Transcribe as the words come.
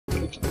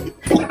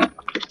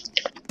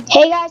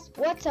Hey guys,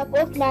 what's up?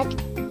 Welcome back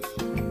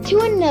to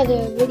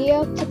another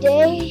video.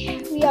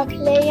 Today we are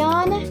playing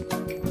on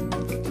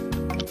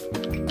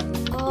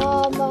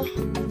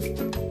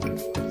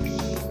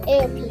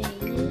airplane.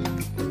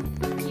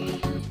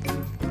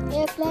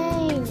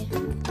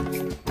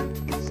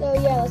 So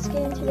yeah, let's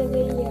get into the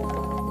video.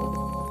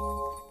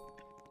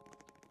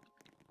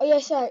 Oh yeah,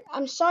 sorry.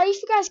 I'm sorry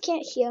if you guys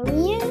can't hear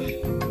me.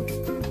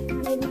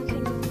 Maybe you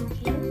can.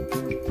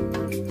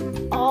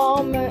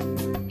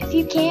 If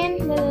you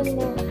can, then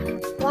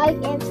like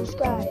and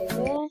subscribe.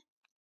 Yeah?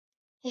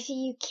 If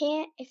you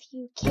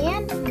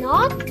can't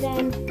not,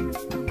 then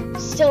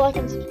still like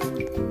and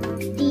subscribe.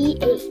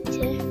 D8.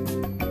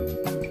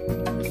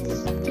 This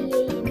is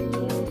D8 in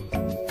here.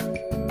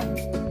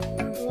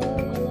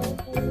 Hello.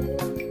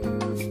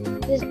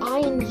 There's I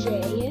and J.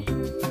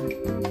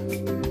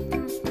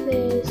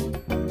 There's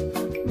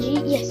G.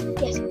 Yes.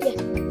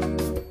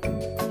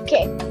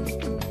 Okay.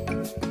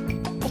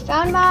 I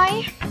found my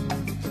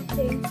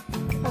thing.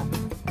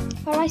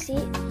 Found my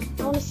seat.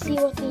 I want to see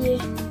what the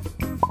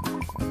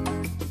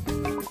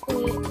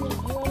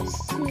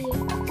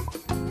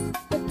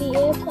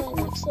airplane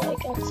looks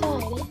like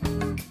outside.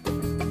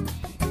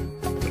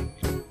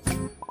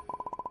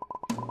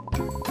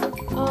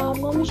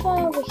 Let me try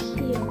over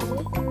here.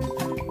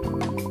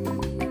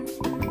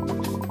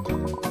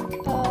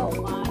 Oh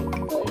my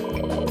god.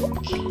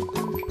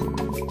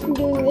 I'm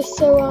doing this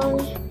so wrong.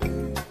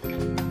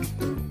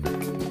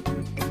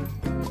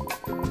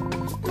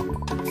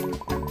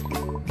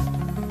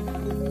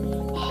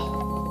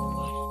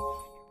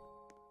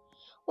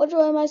 Which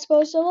way am I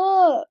supposed to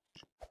look?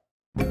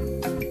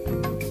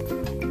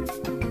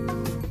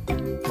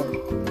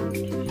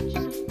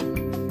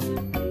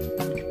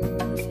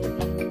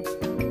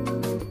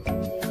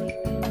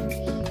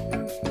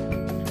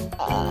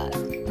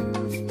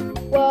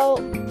 Well,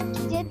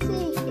 he did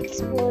say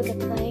explore the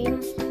plane,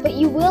 but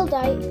you will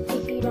die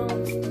if you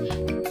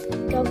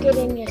don't get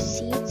in your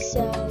seat,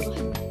 so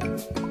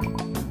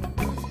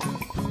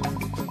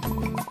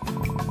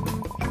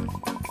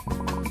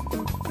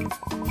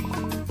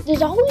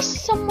there's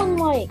always someone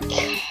like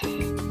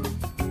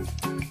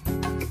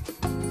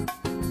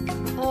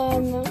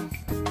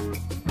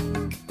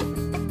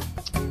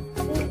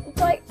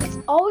it's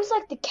always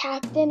like the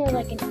captain or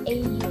like an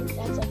alien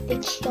that's like the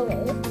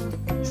killer.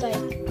 It's like,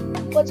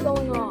 what's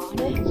going on?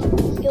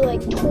 He'll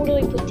like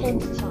totally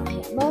pretend it's not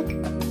him.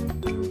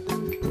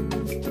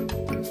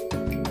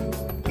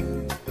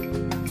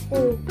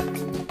 Oh,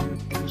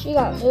 she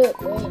got hurt,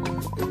 right?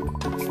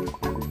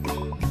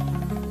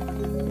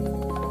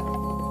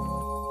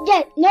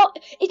 Yeah, no,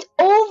 it's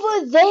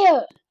over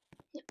there.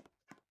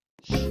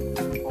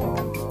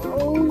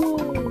 Oh no.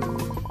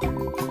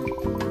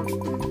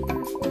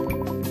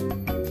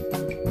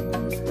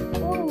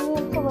 Oh,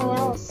 someone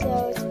else, so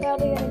it's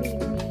probably gonna be me.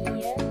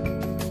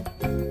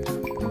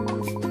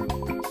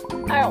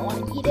 I don't want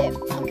to eat it.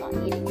 I'm not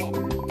eating it.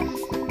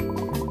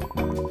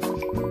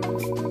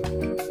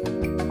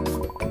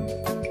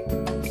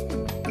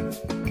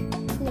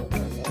 No.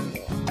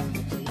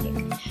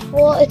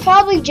 Well, it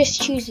probably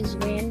just chooses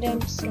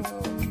random, so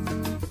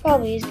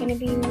probably is gonna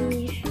be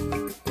me.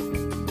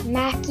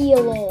 Mackie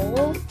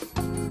lol.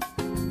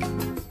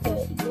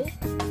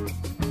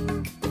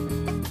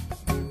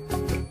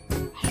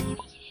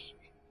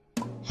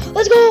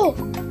 Let's go!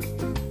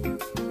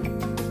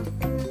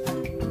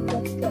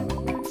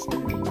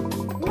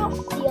 I'm not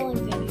feeling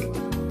very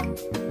well.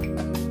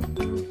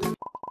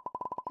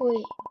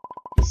 Wait,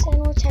 this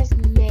sandwich has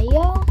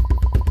mayo?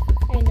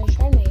 I ain't never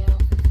tried mayo.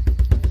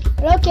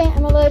 But okay,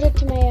 I'm allergic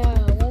to mayo.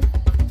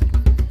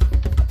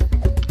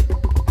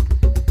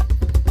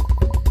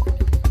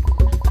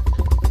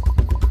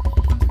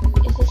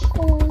 Is this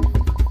the one?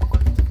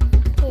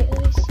 Wait, let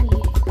me see.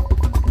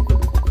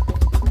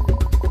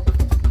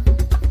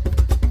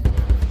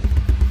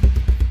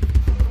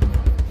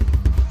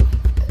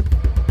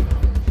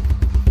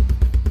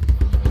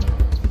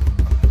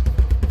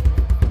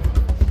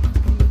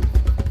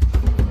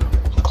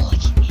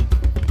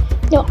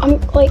 No, I'm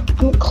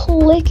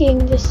clicking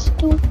the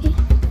stupid.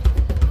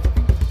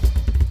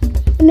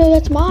 No,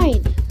 that's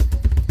mine.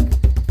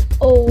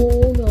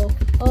 Oh no.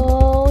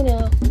 Oh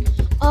no.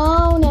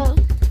 Oh no.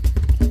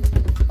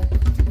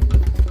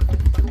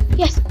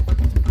 Yes.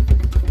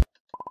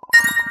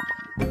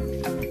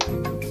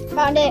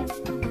 Found it.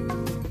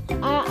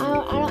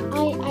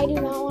 I do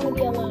not want to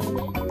be alone.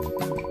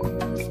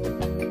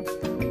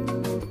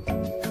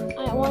 I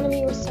want to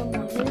be with someone.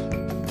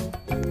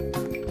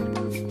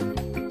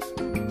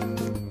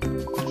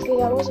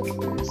 That was a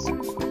close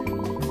one.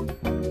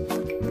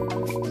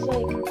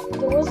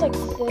 There was like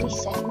 30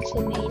 seconds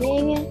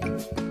remaining.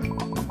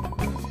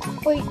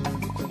 Wait,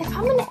 if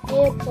I'm in an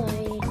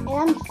airplane and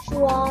I'm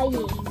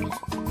flying,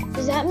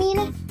 does that mean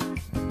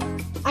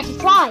I can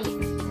fly?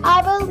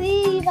 I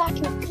believe I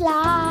can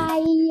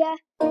fly.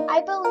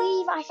 I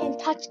believe I can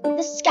touch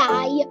the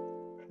sky.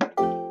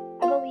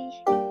 I believe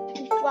I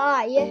can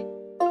fly.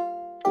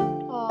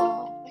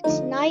 Oh, it's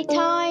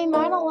nighttime.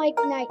 I don't like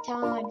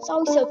nighttime. It's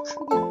always so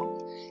creepy.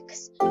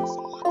 Because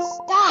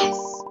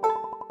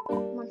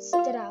monsters.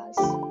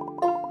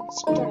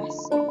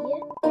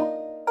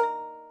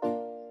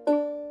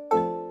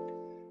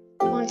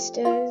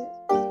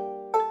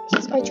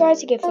 try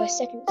to give her a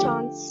second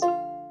chance.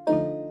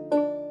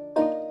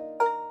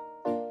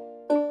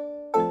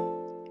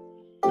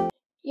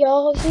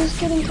 Y'all, this is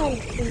getting kind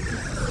of creepy.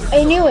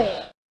 I knew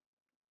it.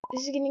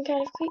 This is getting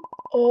kind of creepy.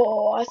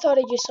 Oh, I thought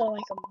I just saw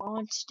like a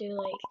monster,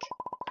 like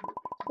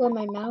where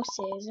my mouse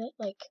is.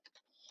 Like,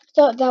 I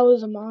thought that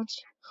was a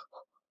monster.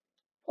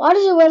 Why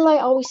does the red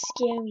light always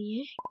scare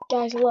me?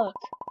 Guys, look.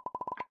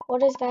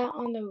 What is that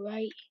on the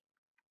right?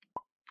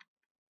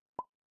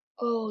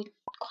 Oh,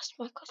 question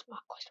mark.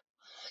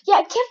 Yeah,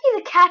 it can't be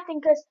the captain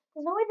because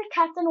there's no way the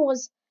captain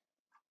was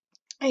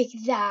like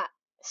that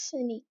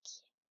sneaky.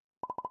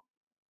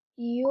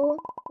 You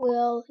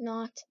will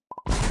not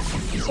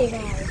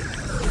survive.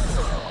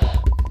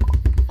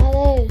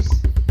 Others.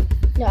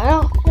 No,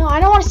 I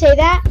don't want to say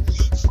that.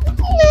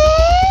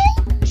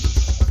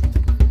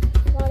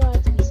 Why do I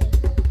have to be safe?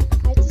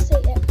 I have to say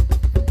it.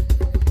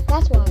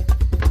 That's why.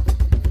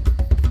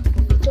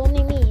 It's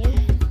only me.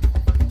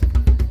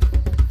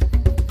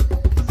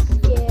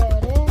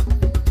 Scared.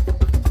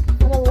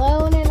 I'm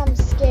alone and I'm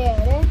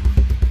scared.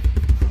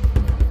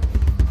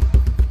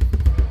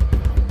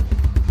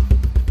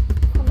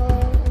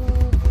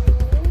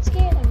 I'm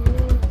scared. I'm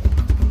alone.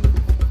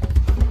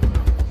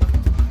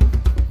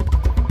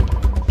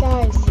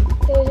 Guys,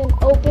 there's an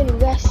open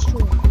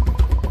restroom.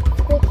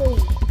 Quickly.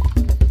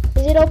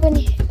 Is it open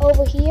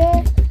over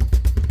here?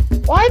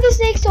 Why are the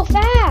snakes so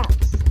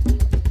fast?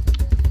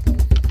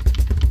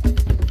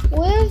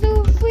 Where's the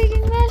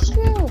freaking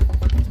restroom?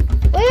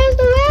 Where's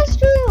the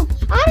restroom?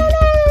 I don't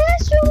know where the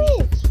restroom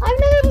is. I've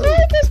never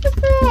played this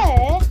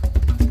before.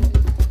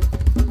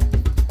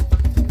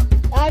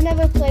 I've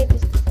never played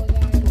this before,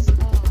 guys.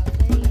 Oh,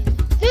 man.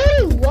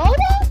 30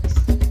 Roblox?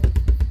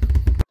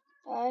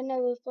 I've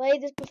never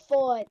played this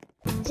before.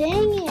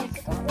 Dang it, I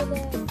forgot where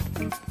the...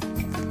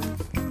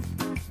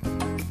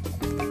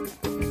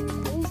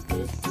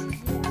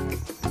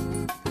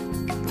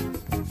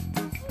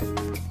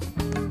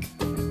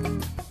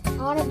 I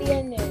want to be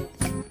in there.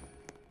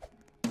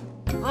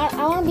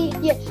 I want to be,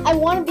 yeah, I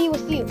want to be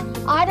with you.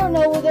 I don't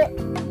know whether...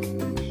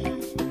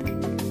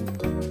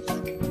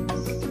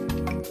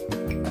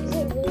 Is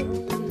it really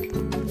only...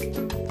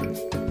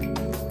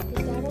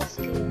 Is that all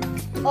scary?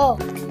 Oh.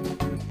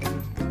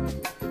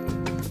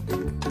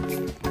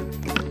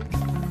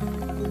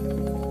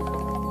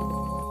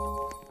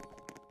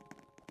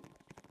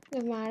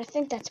 Never mind, I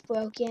think that's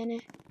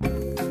broken.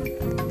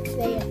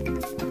 There.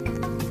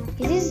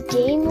 Is this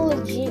game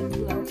legit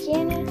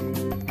broken?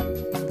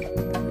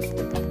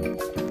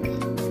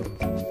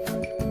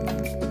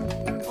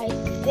 I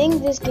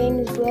think this game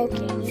is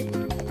broken.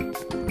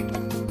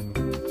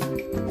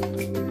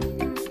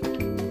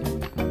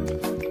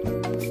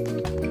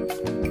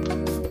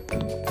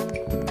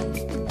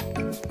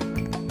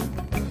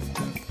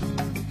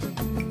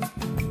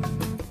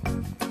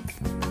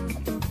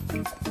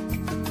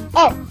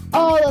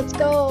 Oh, let's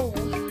go.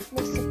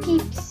 With some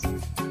peeps.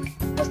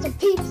 With some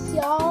peeps,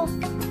 y'all.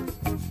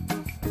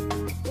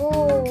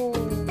 Oh.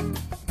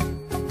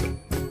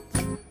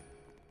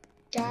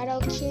 Shadow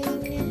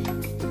King.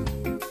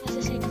 Has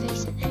the same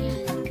face and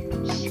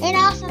hands. And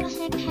also the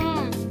same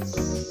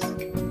hands.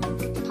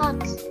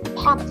 Pots.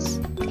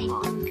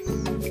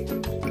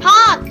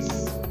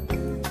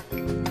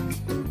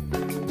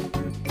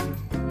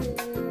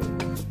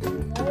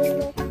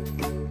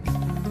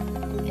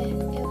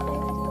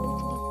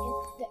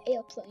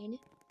 Airplane.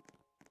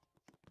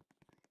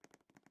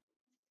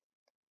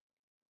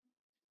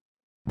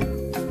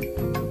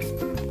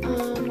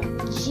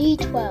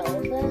 G12.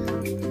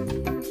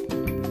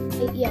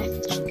 Yeah,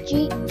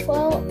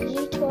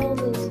 G12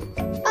 is...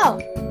 Oh!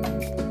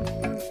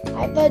 I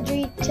thought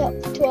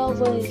G12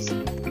 was...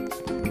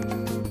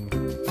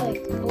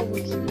 like, over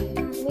here.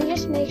 Let me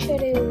just make sure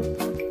to...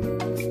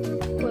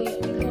 Wait, I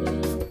gotta...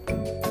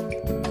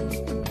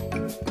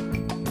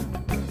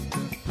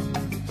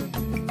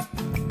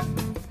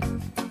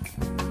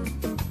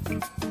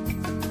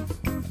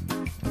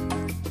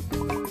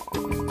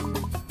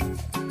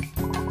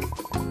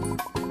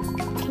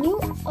 Can you,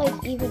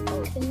 like, even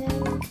open them?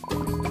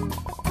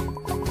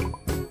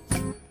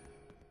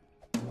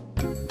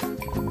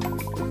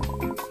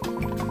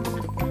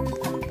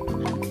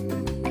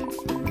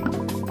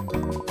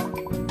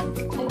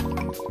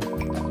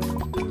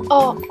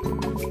 Oh.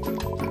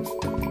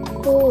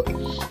 Oh.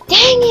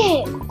 Dang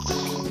it!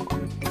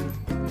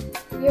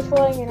 You're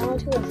flying an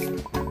altitude of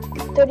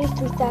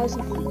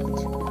 33,000 feet.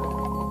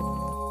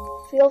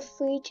 Feel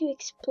free to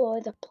explore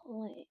the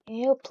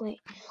airplane.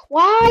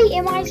 Why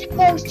am I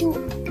supposed to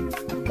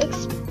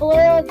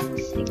explore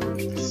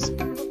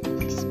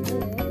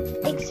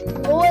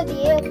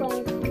the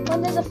airplane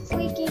when there's a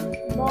freaking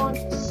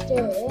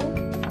monster?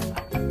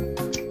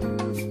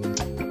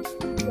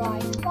 Why?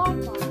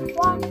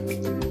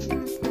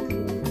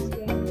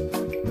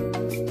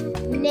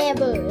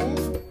 Never.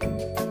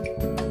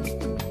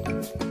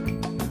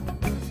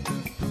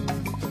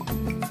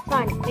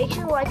 Fine, make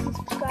sure to like and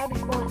subscribe if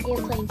you want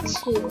airplane 2.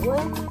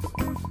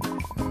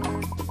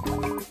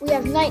 We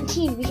have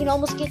 19, we can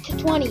almost get to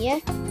 20, yeah?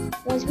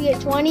 Once we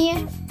get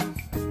 20,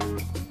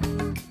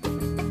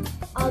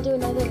 I'll do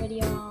another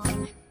video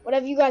on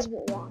whatever you guys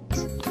want.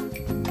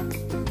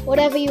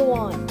 Whatever you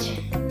want.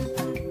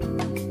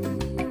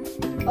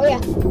 Oh yeah,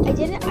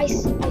 I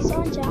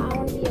saw in chat I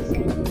want to be a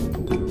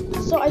friend.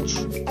 So I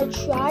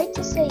tried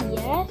to say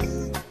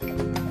yes.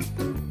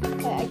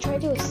 I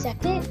tried to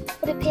accept it,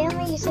 but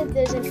apparently you said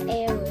there's an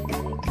error.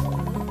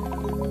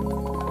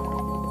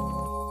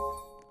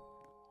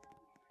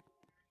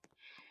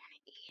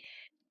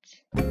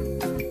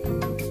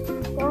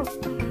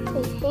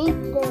 I hate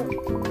them.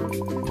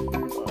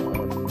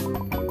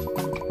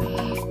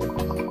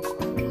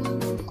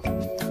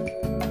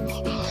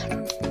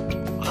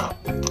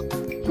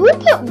 Who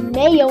put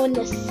mayo in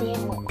the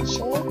sandwich?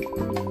 Huh?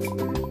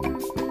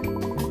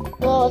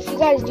 Well, if you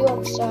guys do,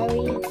 I'm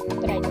sorry,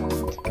 but I don't.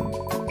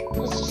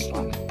 Let's just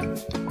start.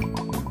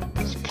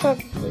 It's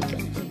perfectly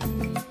good.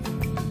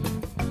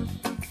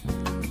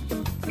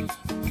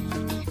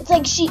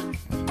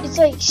 It's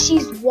like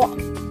she's what?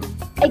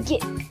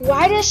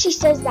 Why does she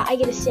says that I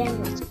get a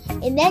sandwich,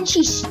 and then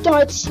she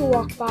starts to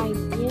walk by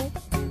me? Yeah?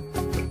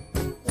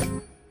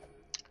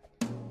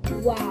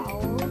 Wow.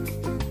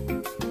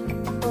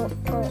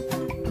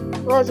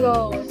 Let's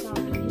go. It's not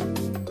me.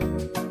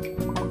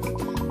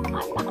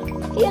 I'm not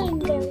feeling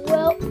very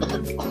well.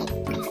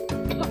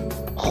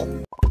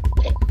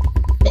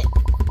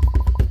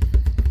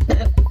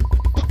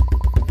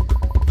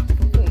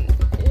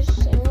 This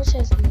sandwich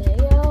has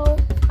mayo.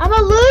 I'm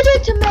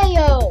allergic to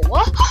mayo.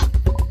 What?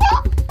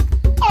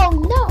 Oh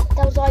no!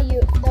 That was all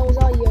your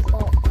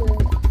fault,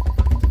 dude.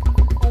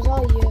 That was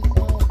all your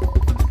fault.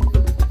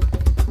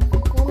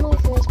 One more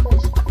first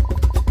person.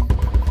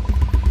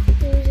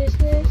 Who's this?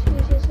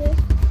 Who's this?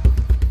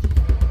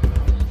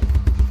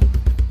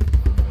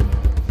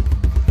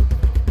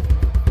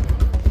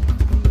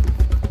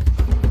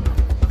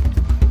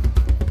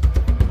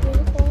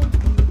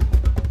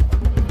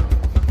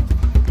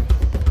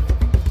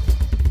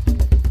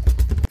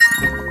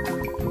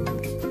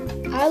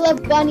 I love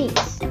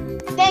bunnies.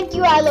 Thank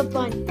you, I love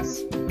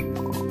bunnies.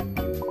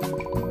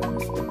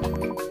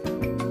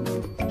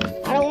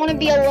 I don't want to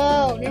be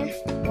alone.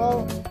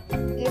 Well,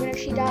 even if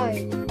she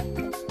died,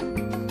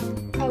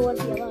 I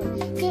wouldn't be alone.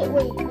 Good,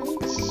 wait, let me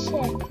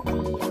check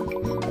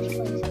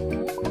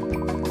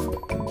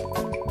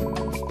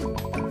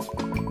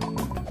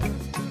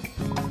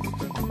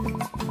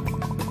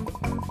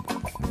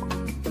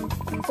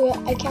the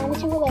I counted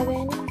to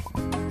 11.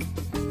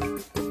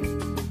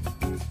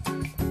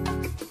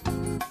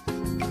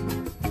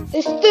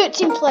 There's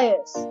 13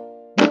 players,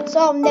 so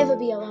I'll never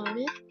be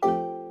alone.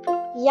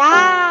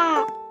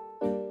 Yeah!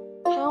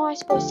 How am I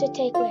supposed to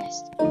take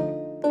rest?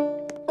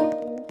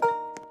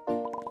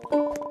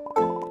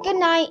 Good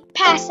night,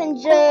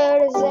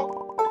 passengers!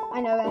 I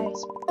know,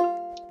 guys.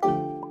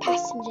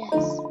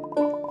 Passengers.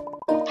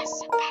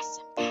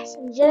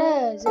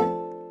 Passengers.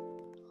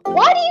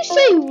 Why do you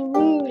say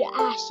rude,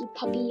 ashy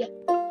puppy?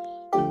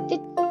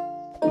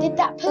 Did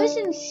that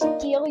person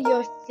steal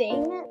your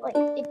thing? Like,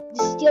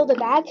 steal the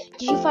bag?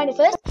 Did you find it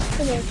first?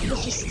 And then,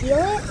 did you steal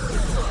it?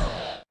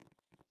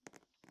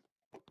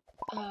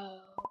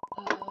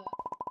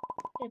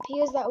 It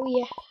appears that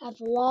we have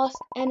lost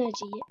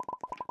energy.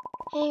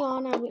 Hang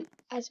on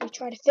as we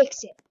try to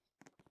fix it.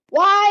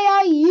 Why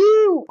are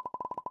you?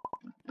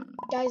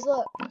 Guys,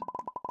 look.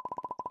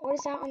 What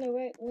is that on the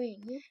right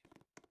wing?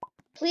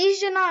 Please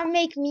do not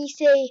make me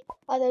say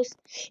all those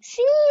snakes.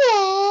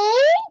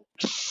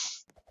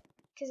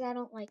 Because I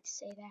don't like to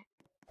say that.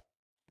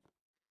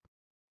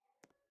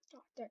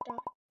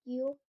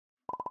 You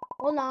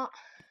will not.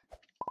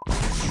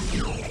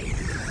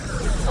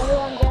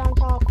 Everyone get on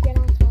top, get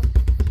on top.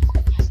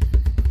 Yes.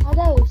 Are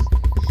those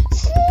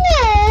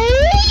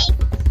snakes?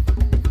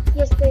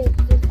 Yes, they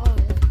are.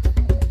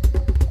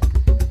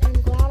 I'm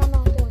glad I'm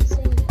not the one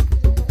saying that.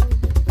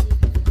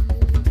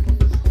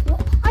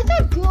 Well, I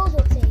thought girls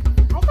would say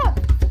that.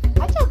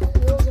 I thought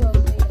girls were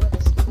afraid of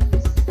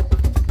snakes.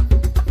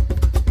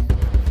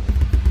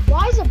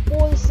 Why is a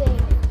boy saying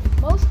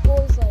that? Most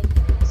boys like.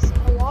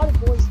 A lot of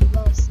boys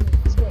love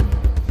snakes. Wait,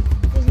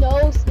 there's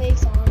no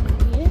snakes on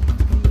me.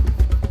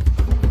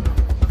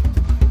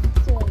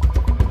 So,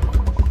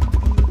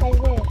 right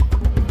there.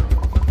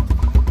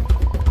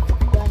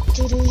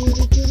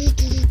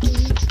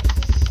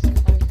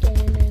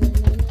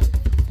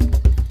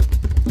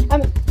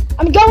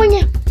 I'm going.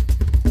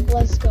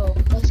 Let's go.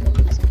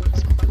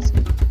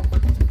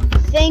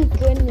 Thank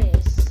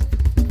goodness.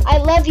 I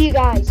love you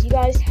guys. You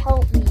guys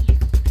help me.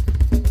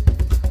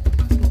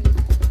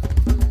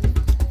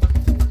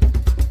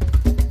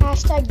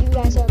 Hashtag you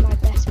guys are my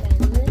best friends.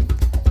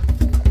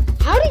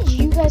 How did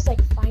you guys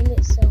like find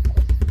it so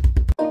quick?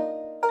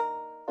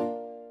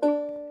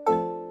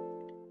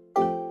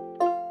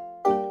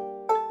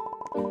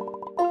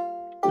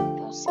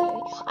 That was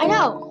scary. I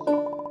know.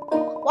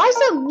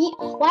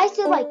 Why is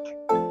there like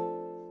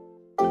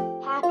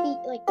happy,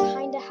 like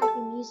kinda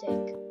happy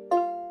music?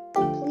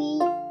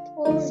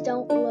 Please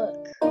don't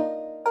look.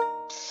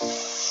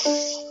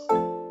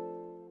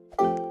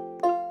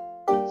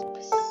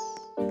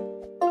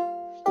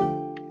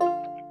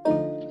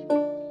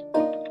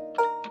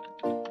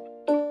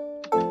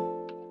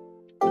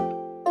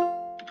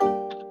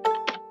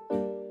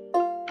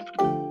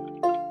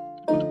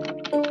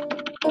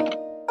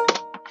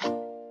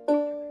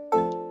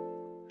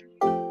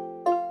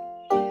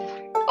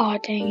 Oh,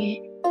 dang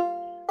it.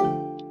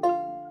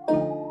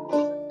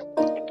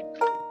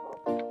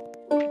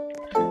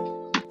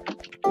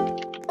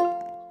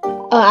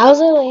 Oh, I was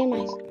literally in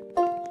my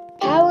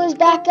power's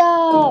back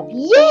up.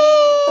 Yay! I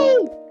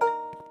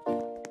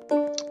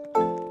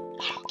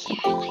don't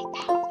care. I like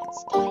power.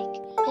 It's like.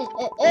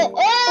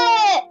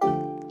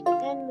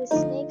 And the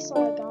snakes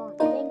are gone.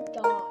 Thank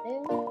God.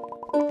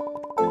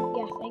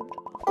 Yeah, thank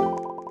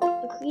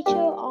God. The creature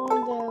on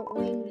the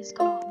wing is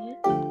gone.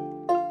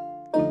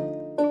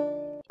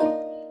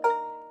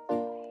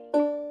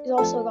 Is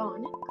also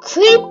gone.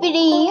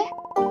 Creepity!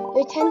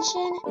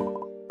 Attention,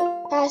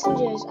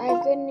 passengers. I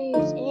have good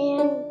news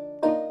and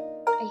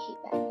I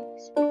hate bad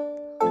news.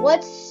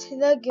 What's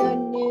the good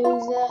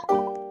news?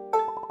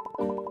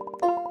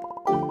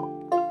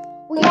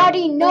 We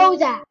already know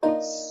that.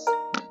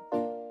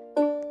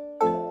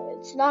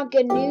 It's not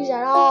good news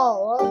at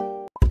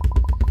all.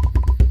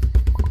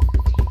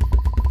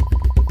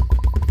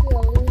 We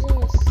are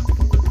losing us.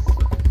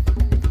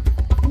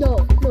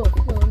 No.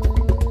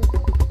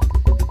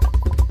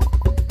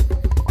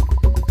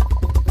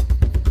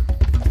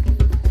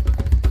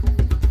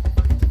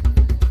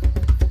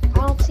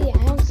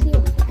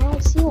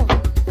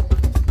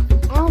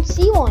 I don't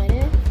see one.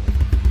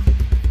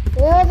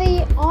 Where are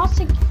the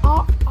oxygen?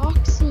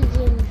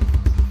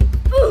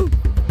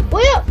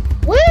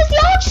 Where's the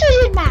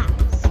oxygen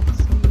masks?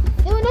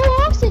 There were no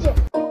oxygen.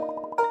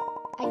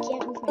 I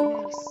can't move my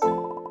mouse.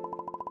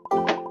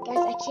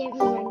 Guys, I can't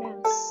move my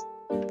mouse.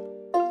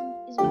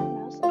 Is my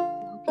mouse like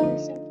broken or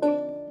something?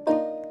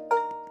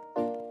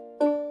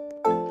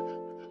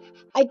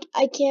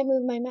 I can't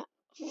move my mouse.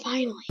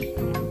 Finally.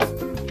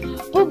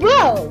 But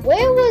bro,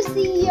 where was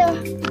the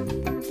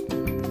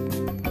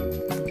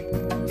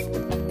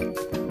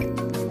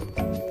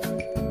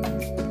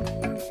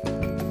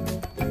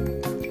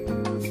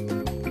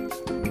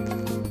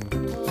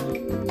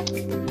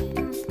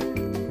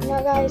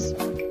guys,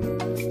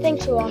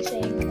 thanks for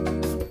watching.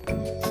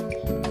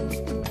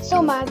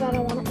 So mad that I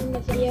want to end the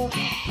video.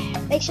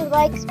 Make sure to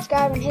like,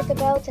 subscribe, and hit the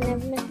bell to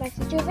never miss my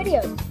future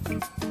videos.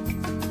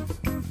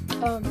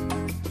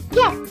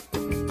 Yeah.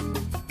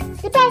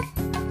 Goodbye.